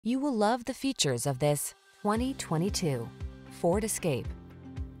You will love the features of this 2022 Ford Escape.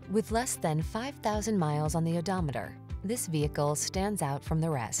 With less than 5,000 miles on the odometer, this vehicle stands out from the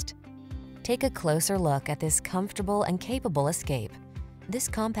rest. Take a closer look at this comfortable and capable Escape. This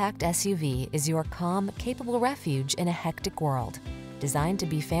compact SUV is your calm, capable refuge in a hectic world. Designed to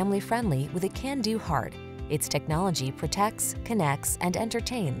be family-friendly with a can-do heart, its technology protects, connects, and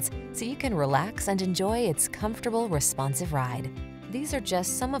entertains, so you can relax and enjoy its comfortable, responsive ride. These are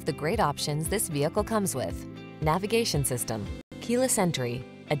just some of the great options this vehicle comes with: navigation system, keyless entry,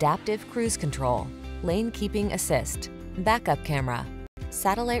 adaptive cruise control, lane keeping assist, backup camera,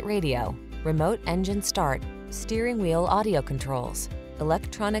 satellite radio, remote engine start, steering wheel audio controls,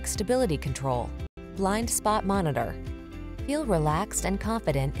 electronic stability control, blind spot monitor. Feel relaxed and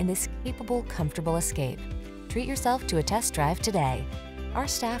confident in this capable, comfortable Escape. Treat yourself to a test drive today. Our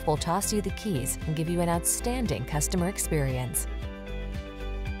staff will toss you the keys and give you an outstanding customer experience.